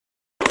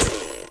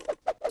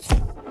Hi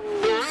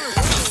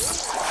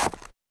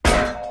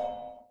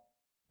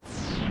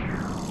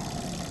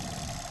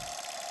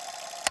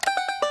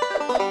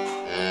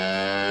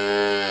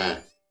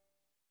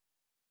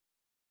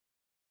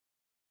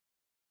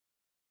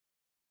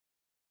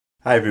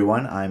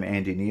everyone, I'm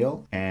Andy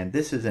Neal, and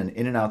this is an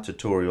in and out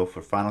tutorial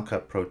for Final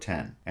Cut Pro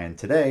 10. And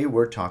today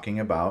we're talking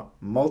about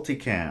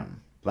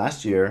Multicam.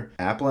 Last year,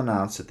 Apple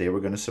announced that they were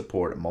going to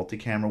support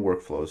multi-camera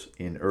workflows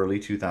in early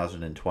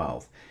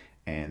 2012.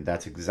 And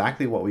that's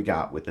exactly what we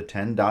got with the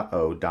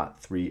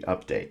 10.0.3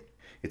 update.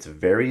 It's a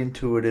very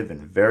intuitive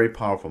and very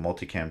powerful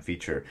multicam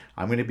feature.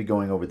 I'm going to be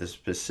going over the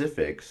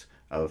specifics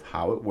of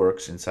how it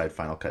works inside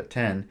Final Cut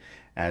 10,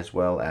 as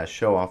well as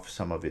show off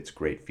some of its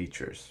great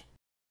features.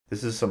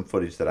 This is some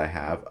footage that I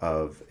have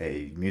of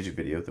a music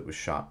video that was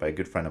shot by a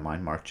good friend of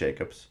mine, Mark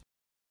Jacobs.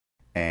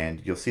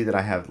 And you'll see that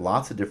I have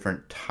lots of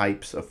different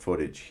types of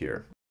footage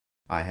here.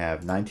 I have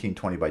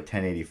 1920 by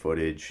 1080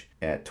 footage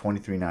at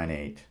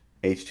 2398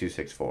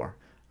 H.264.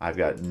 I've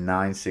got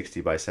 960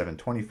 by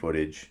 720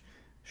 footage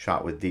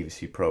shot with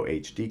DVC Pro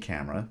HD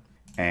camera.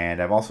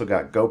 And I've also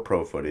got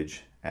GoPro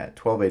footage at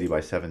 1280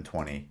 by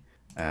 720.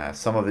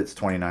 Some of it's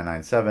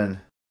 2997,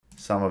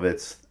 some of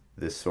it's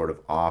this sort of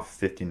off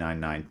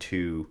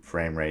 5992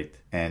 frame rate,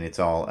 and it's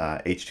all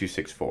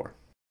H.264.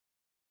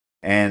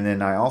 And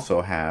then I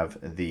also have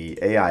the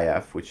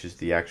AIF, which is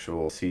the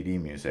actual CD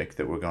music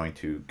that we're going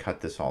to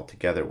cut this all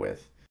together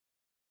with.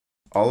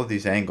 All of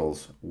these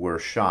angles were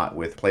shot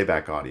with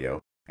playback audio,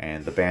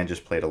 and the band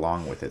just played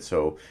along with it,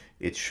 so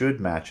it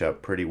should match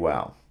up pretty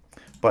well.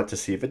 But to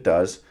see if it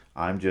does,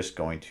 I'm just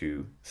going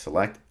to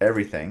select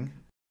everything,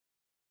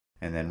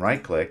 and then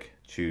right-click,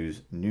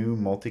 choose New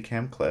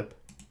Multicam Clip,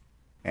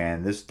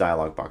 and this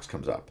dialog box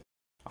comes up.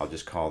 I'll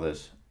just call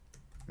this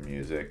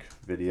music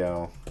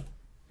video.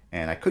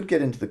 And I could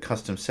get into the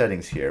custom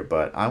settings here,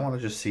 but I want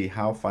to just see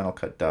how Final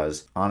Cut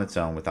does on its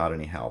own without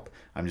any help.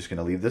 I'm just going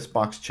to leave this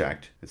box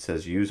checked. It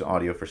says use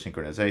audio for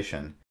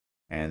synchronization,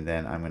 and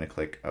then I'm going to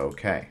click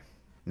OK.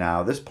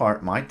 Now this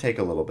part might take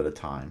a little bit of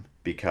time,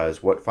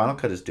 because what Final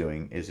Cut is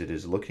doing is it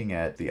is looking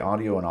at the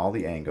audio and all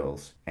the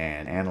angles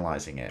and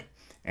analyzing it.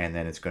 And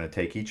then it's going to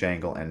take each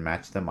angle and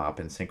match them up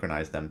and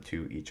synchronize them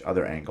to each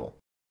other angle.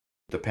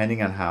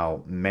 Depending on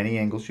how many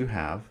angles you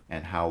have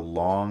and how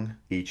long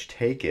each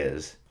take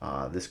is,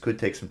 this could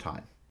take some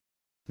time.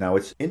 Now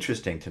what's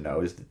interesting to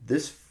know is that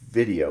this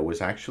video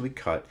was actually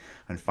cut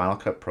on Final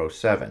Cut Pro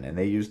 7, and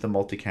they used the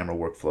multi-camera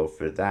workflow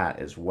for that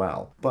as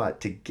well. But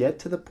to get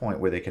to the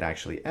point where they could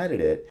actually edit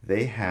it,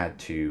 they had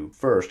to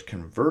first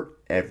convert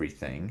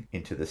everything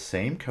into the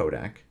same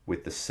codec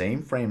with the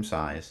same frame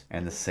size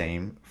and the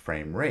same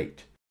frame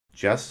rate,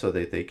 just so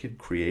that they could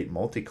create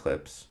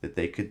multi-clips that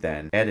they could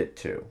then edit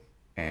to.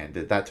 And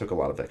that took a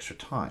lot of extra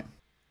time.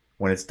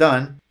 When it's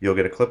done, you'll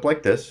get a clip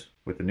like this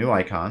with a new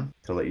icon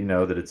to let you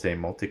know that it's a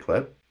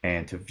multi-clip.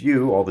 And to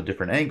view all the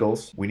different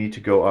angles, we need to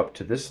go up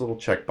to this little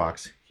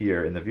checkbox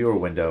here in the viewer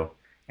window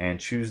and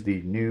choose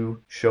the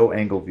new Show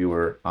Angle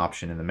Viewer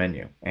option in the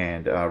menu.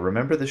 And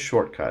remember the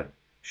shortcut,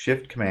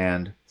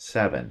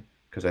 Shift-Command-7,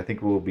 because I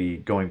think we'll be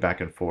going back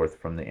and forth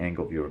from the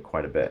angle viewer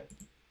quite a bit.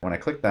 When I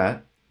click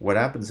that, what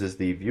happens is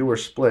the viewer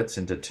splits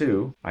into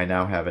two. I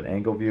now have an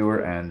angle viewer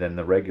and then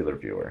the regular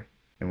viewer.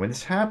 And when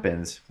this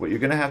happens, what you're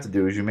going to have to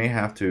do is you may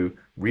have to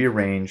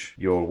rearrange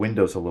your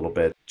windows a little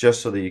bit just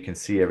so that you can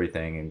see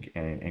everything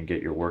and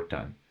get your work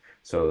done.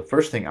 So the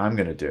first thing I'm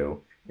going to do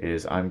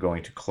is I'm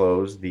going to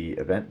close the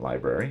event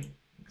library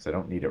because I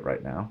don't need it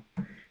right now.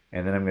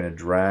 And then I'm going to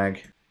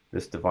drag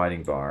this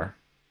dividing bar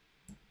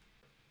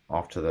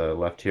off to the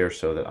left here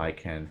so that I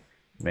can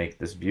make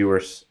this viewer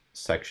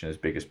section as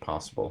big as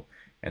possible.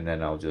 And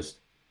then I'll just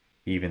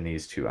even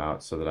these two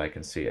out so that I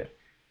can see it.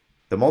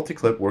 The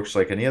multi-clip works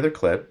like any other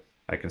clip.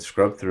 I can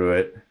scrub through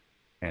it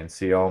and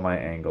see all my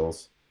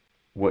angles.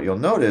 What you'll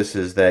notice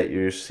is that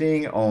you're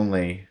seeing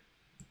only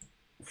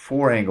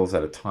 4 angles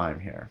at a time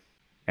here,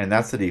 and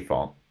that's the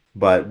default.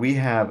 But we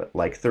have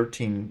like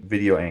 13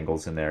 video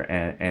angles in there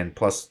and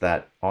plus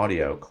that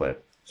audio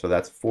clip, so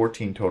that's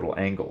 14 total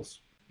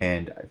angles.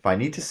 And if I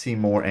need to see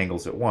more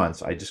angles at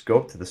once, I just go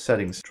up to the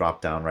settings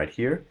drop down right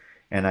here,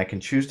 and I can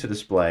choose to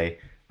display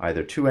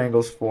either 2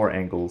 angles, 4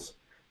 angles,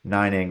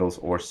 9 angles,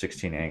 or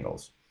 16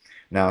 angles.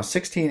 Now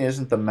 16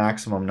 isn't the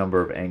maximum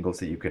number of angles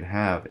that you can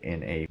have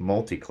in a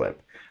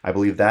multi-clip. I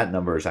believe that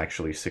number is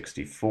actually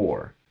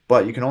 64.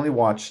 But you can only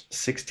watch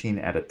 16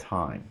 at a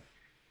time.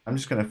 I'm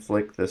just going to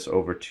flick this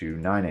over to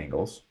 9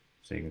 angles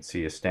so you can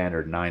see a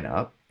standard 9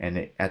 up.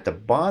 And at the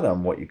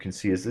bottom what you can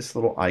see is this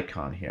little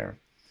icon here.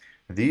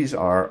 These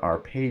are our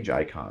page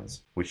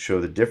icons, which show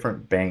the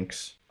different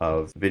banks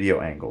of video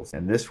angles.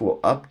 And this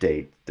will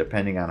update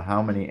depending on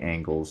how many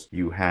angles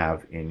you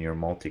have in your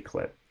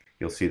multi-clip.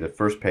 You'll see the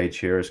first page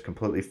here is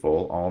completely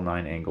full. All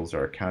 9 angles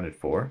are accounted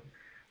for.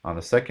 On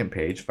the second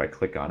page, if I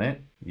click on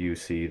it, you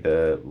see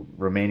the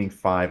remaining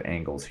 5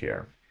 angles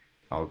here.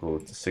 I'll go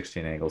to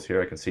 16 angles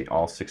here. I can see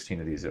all 16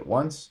 of these at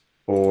once,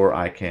 or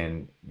I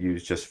can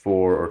use just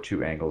 4 or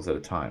 2 angles at a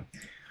time.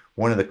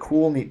 One of the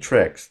cool, neat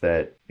tricks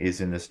that is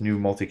in this new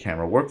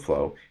multi-camera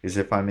workflow is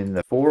if I'm in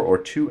the 4 or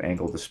 2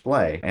 angle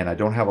display and I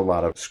don't have a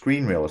lot of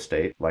screen real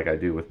estate like I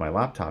do with my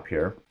laptop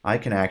here, I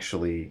can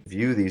actually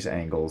view these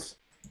angles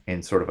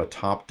in sort of a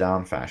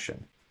top-down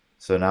fashion.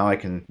 So now I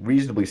can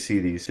reasonably see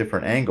these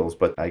different angles,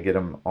 but I get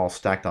them all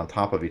stacked on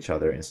top of each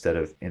other instead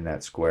of in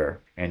that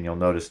square. And you'll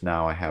notice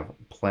now I have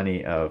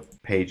plenty of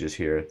pages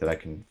here that I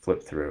can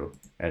flip through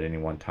at any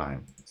one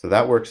time. So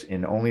that works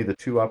in only the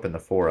 2 up and the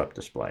 4 up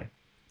display.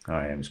 All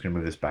right, I'm just going to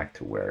move this back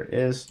to where it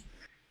is.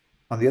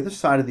 On the other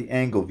side of the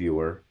angle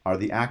viewer are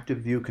the active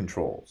view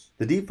controls.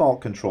 The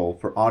default control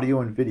for audio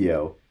and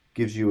video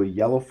gives you a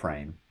yellow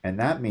frame, and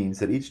that means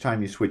that each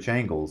time you switch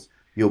angles,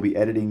 you'll be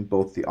editing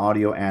both the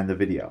audio and the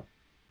video.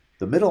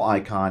 The middle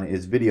icon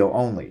is video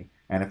only,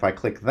 and if I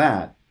click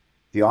that,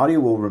 the audio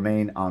will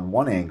remain on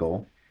one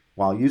angle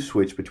while you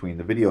switch between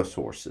the video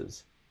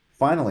sources.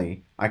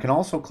 Finally, I can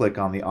also click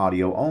on the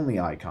audio only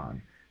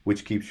icon,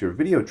 which keeps your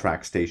video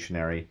track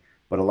stationary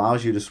but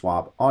allows you to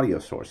swap audio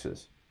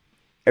sources.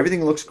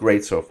 Everything looks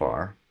great so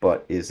far,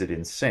 but is it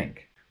in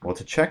sync? Well,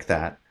 to check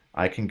that,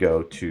 I can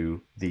go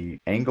to the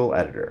angle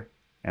editor,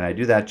 and I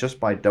do that just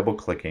by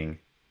double-clicking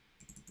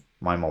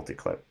my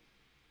multiclip.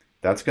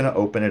 That's going to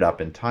open it up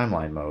in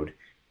timeline mode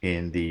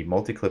in the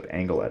multiclip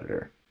angle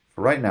editor.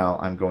 For right now,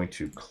 I'm going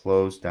to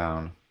close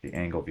down the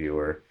angle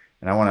viewer,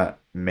 and I want to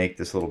make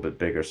this a little bit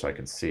bigger so I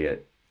can see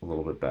it a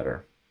little bit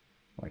better,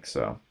 like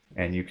so.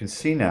 And you can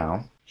see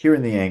now, here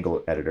in the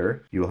angle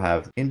editor, you'll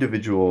have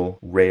individual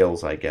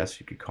rails, I guess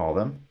you could call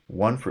them,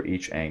 one for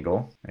each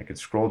angle. I can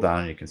scroll down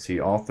and you can see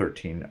all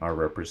 13 are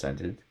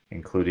represented,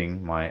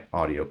 including my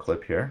audio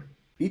clip here.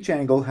 Each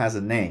angle has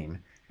a name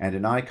and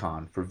an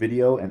icon for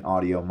video and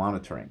audio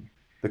monitoring.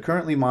 The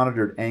currently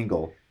monitored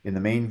angle in the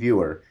main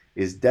viewer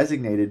is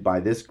designated by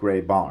this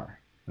gray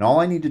bar. And all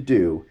I need to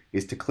do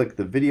is to click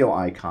the video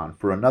icon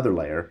for another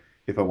layer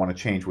if I want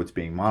to change what's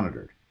being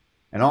monitored.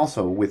 And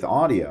also with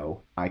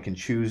audio, I can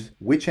choose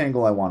which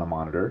angle I want to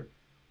monitor,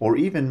 or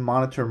even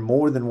monitor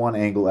more than one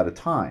angle at a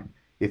time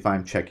if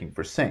I'm checking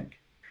for sync.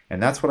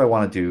 And that's what I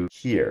want to do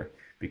here,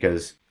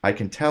 because I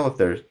can tell if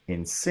they're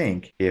in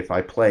sync if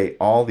I play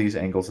all these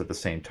angles at the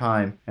same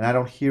time and I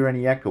don't hear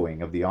any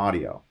echoing of the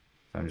audio.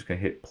 So I'm just going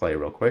to hit play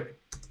real quick.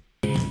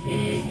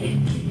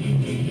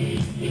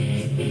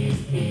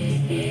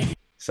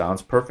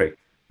 Sounds perfect.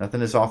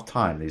 Nothing is off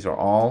time. These are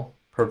all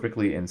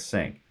perfectly in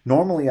sync.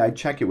 Normally I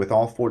check it with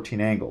all 14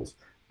 angles,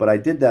 but I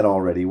did that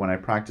already when I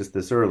practiced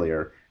this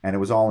earlier and it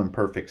was all in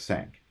perfect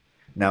sync.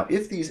 Now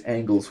if these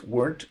angles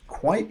weren't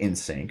quite in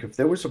sync, if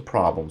there were some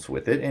problems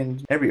with it,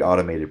 and every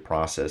automated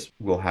process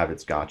will have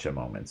its gotcha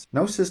moments,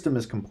 no system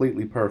is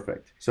completely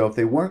perfect. So if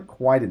they weren't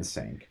quite in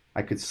sync,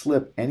 I could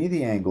slip any of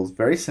the angles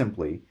very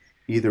simply,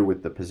 either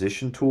with the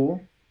position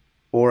tool,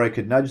 or I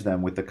could nudge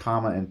them with the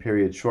comma and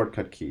period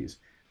shortcut keys.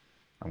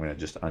 I'm going to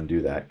just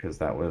undo that because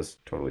that was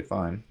totally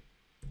fine.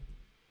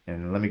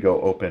 And let me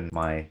go open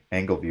my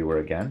angle viewer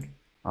again.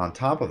 On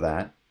top of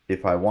that,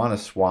 if I want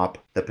to swap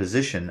the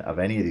position of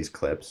any of these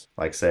clips,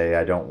 like say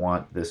I don't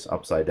want this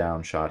upside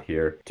down shot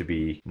here to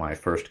be my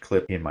first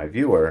clip in my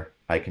viewer,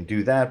 I can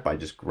do that by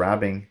just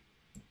grabbing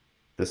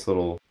this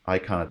little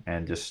icon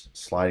and just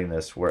sliding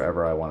this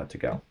wherever I want it to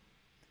go.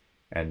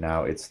 And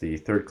now it's the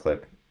third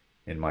clip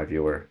in my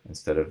viewer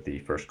instead of the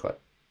first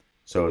clip.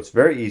 So it's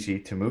very easy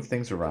to move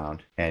things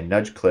around and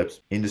nudge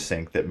clips into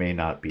sync that may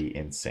not be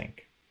in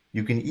sync.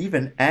 You can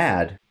even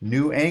add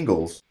new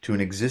angles to an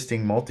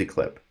existing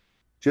multi-clip.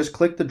 Just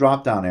click the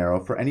drop-down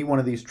arrow for any one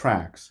of these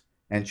tracks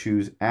and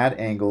choose Add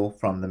Angle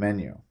from the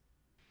menu.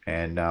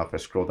 And now if I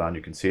scroll down,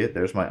 you can see it.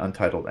 There's my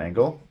untitled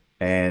angle.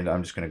 And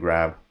I'm just going to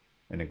grab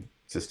an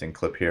existing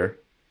clip here,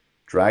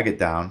 drag it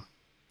down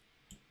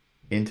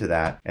into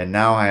that, and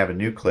now I have a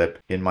new clip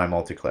in my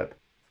multi-clip.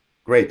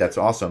 Great, that's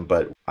awesome,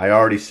 but I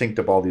already synced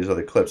up all these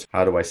other clips.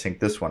 How do I sync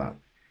this one up?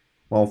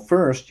 Well,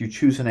 first you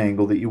choose an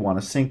angle that you want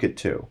to sync it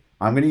to.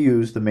 I'm going to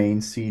use the main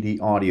CD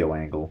audio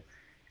angle,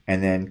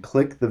 and then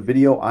click the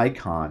video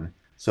icon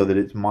so that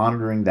it's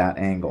monitoring that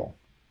angle.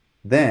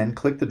 Then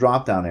click the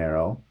drop-down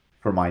arrow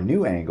for my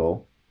new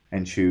angle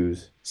and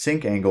choose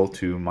Sync Angle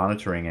to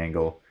Monitoring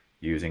Angle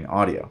using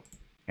Audio.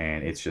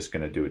 And it's just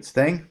going to do its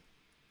thing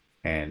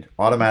and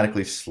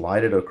automatically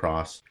slide it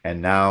across,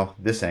 and now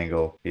this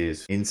angle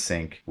is in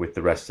sync with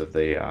the rest of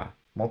the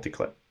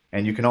multi-clip.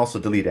 And you can also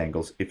delete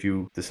angles. If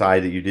you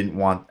decide that you didn't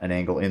want an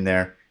angle in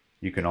there,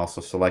 you can also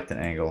select an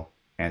angle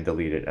and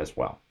delete it as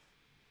well.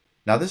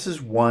 Now this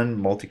is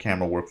one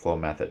multi-camera workflow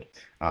method.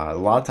 A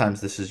lot of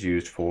times this is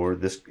used for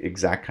this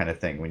exact kind of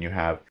thing. When you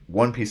have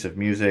one piece of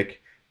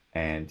music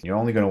and you're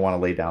only going to want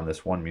to lay down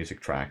this one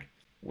music track,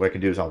 what I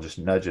can do is I'll just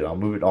nudge it. I'll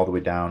move it all the way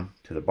down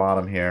to the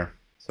bottom here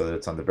so that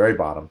it's on the very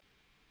bottom.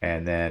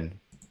 And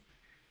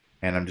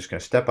I'm just going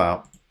to step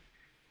out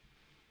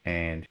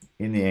and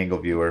in the angle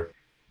viewer,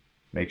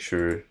 make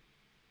sure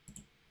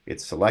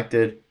it's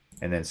selected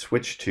and then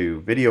switch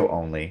to video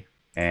only.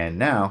 And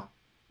now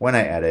when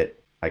I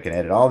edit, I can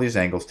edit all these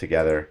angles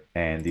together,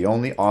 and the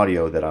only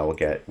audio that I will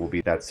get will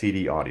be that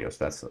CD audio.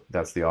 So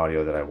that's the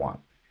audio that I want.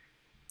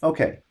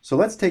 Okay, so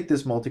let's take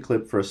this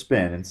multi-clip for a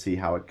spin and see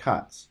how it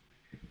cuts.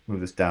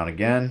 Move this down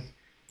again.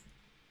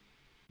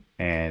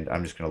 And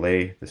I'm just going to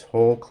lay this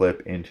whole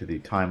clip into the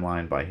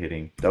timeline by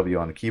hitting W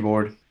on the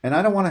keyboard. And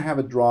I don't want to have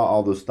it draw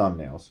all those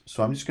thumbnails.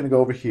 So I'm just going to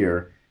go over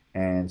here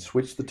and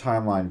switch the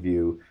timeline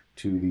view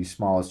to the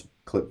smallest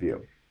clip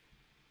view.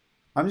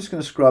 I'm just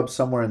going to scrub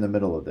somewhere in the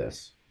middle of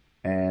this.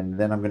 And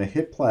then I'm going to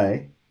hit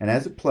play. And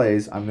as it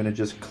plays, I'm going to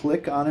just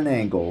click on an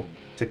angle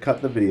to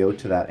cut the video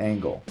to that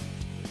angle.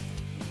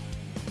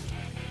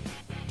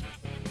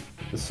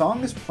 The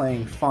song is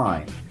playing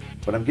fine,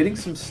 but I'm getting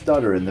some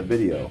stutter in the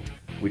video,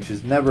 which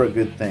is never a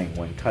good thing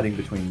when cutting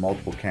between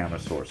multiple camera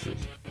sources.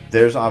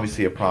 There's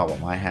obviously a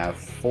problem. I have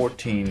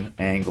 14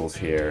 angles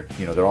here.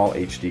 They're all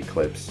HD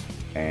clips,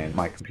 and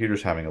my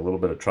computer's having a little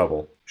bit of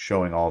trouble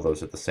showing all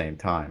those at the same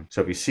time.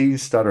 So if you see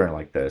stuttering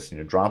like this and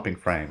you're dropping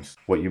frames,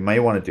 what you may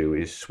want to do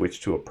is switch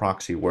to a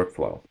proxy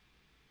workflow.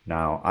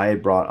 Now, I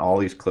had brought all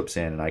these clips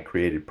in and I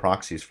created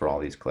proxies for all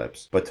these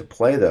clips. But to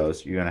play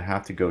those, you're going to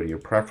have to go to your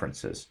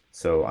preferences.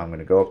 So I'm going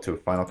to go up to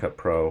Final Cut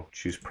Pro,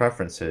 choose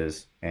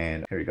Preferences,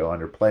 and here you go,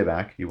 under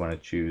Playback, you want to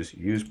choose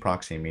Use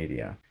Proxy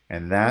Media.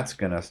 And that's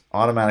going to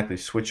automatically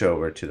switch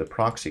over to the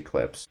proxy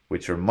clips,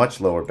 which are much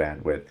lower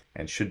bandwidth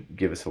and should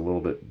give us a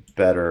little bit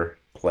better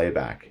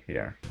playback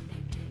here.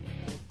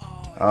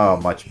 Oh,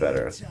 much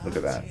better. Look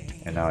at that.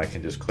 And now I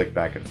can just click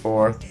back and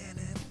forth.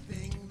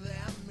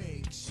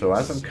 So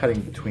as I'm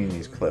cutting between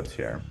these clips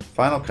here,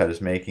 Final Cut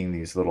is making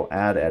these little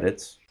add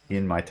edits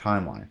in my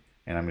timeline.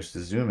 And I'm just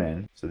going to zoom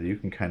in so that you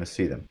can kind of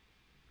see them.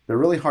 They're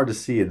really hard to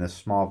see in this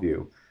small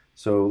view.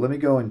 So let me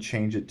go and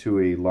change it to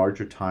a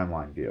larger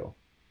timeline view.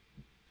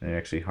 And they're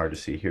actually hard to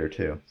see here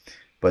too.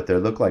 But they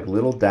look like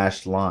little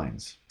dashed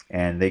lines.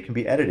 And they can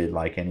be edited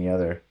like any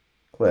other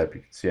clip.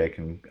 You can see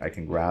I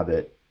can grab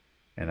it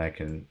and I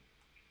can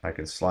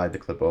slide the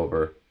clip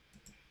over,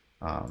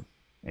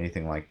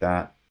 anything like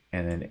that.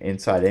 And then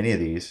inside any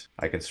of these,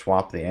 I can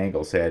swap the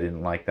angle. Say I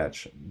didn't like that.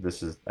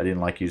 I didn't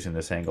like using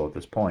this angle at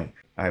this point.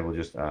 I will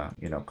just,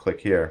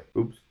 click here.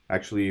 Oops.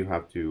 Actually, you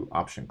have to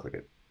option click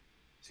it.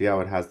 See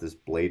how it has this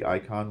blade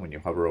icon when you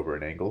hover over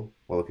an angle?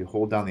 Well, if you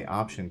hold down the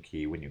option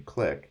key when you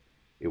click,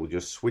 it will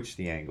just switch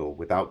the angle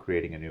without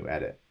creating a new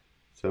edit.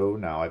 So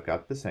now I've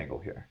got this angle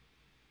here.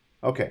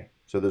 Okay,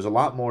 so there's a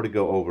lot more to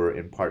go over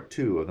in part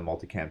 2 of the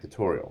Multicam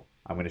tutorial.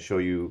 I'm going to show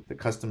you the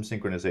custom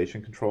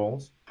synchronization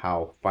controls,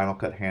 how Final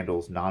Cut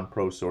handles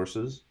non-pro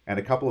sources, and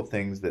a couple of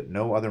things that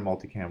no other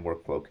multicam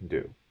workflow can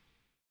do.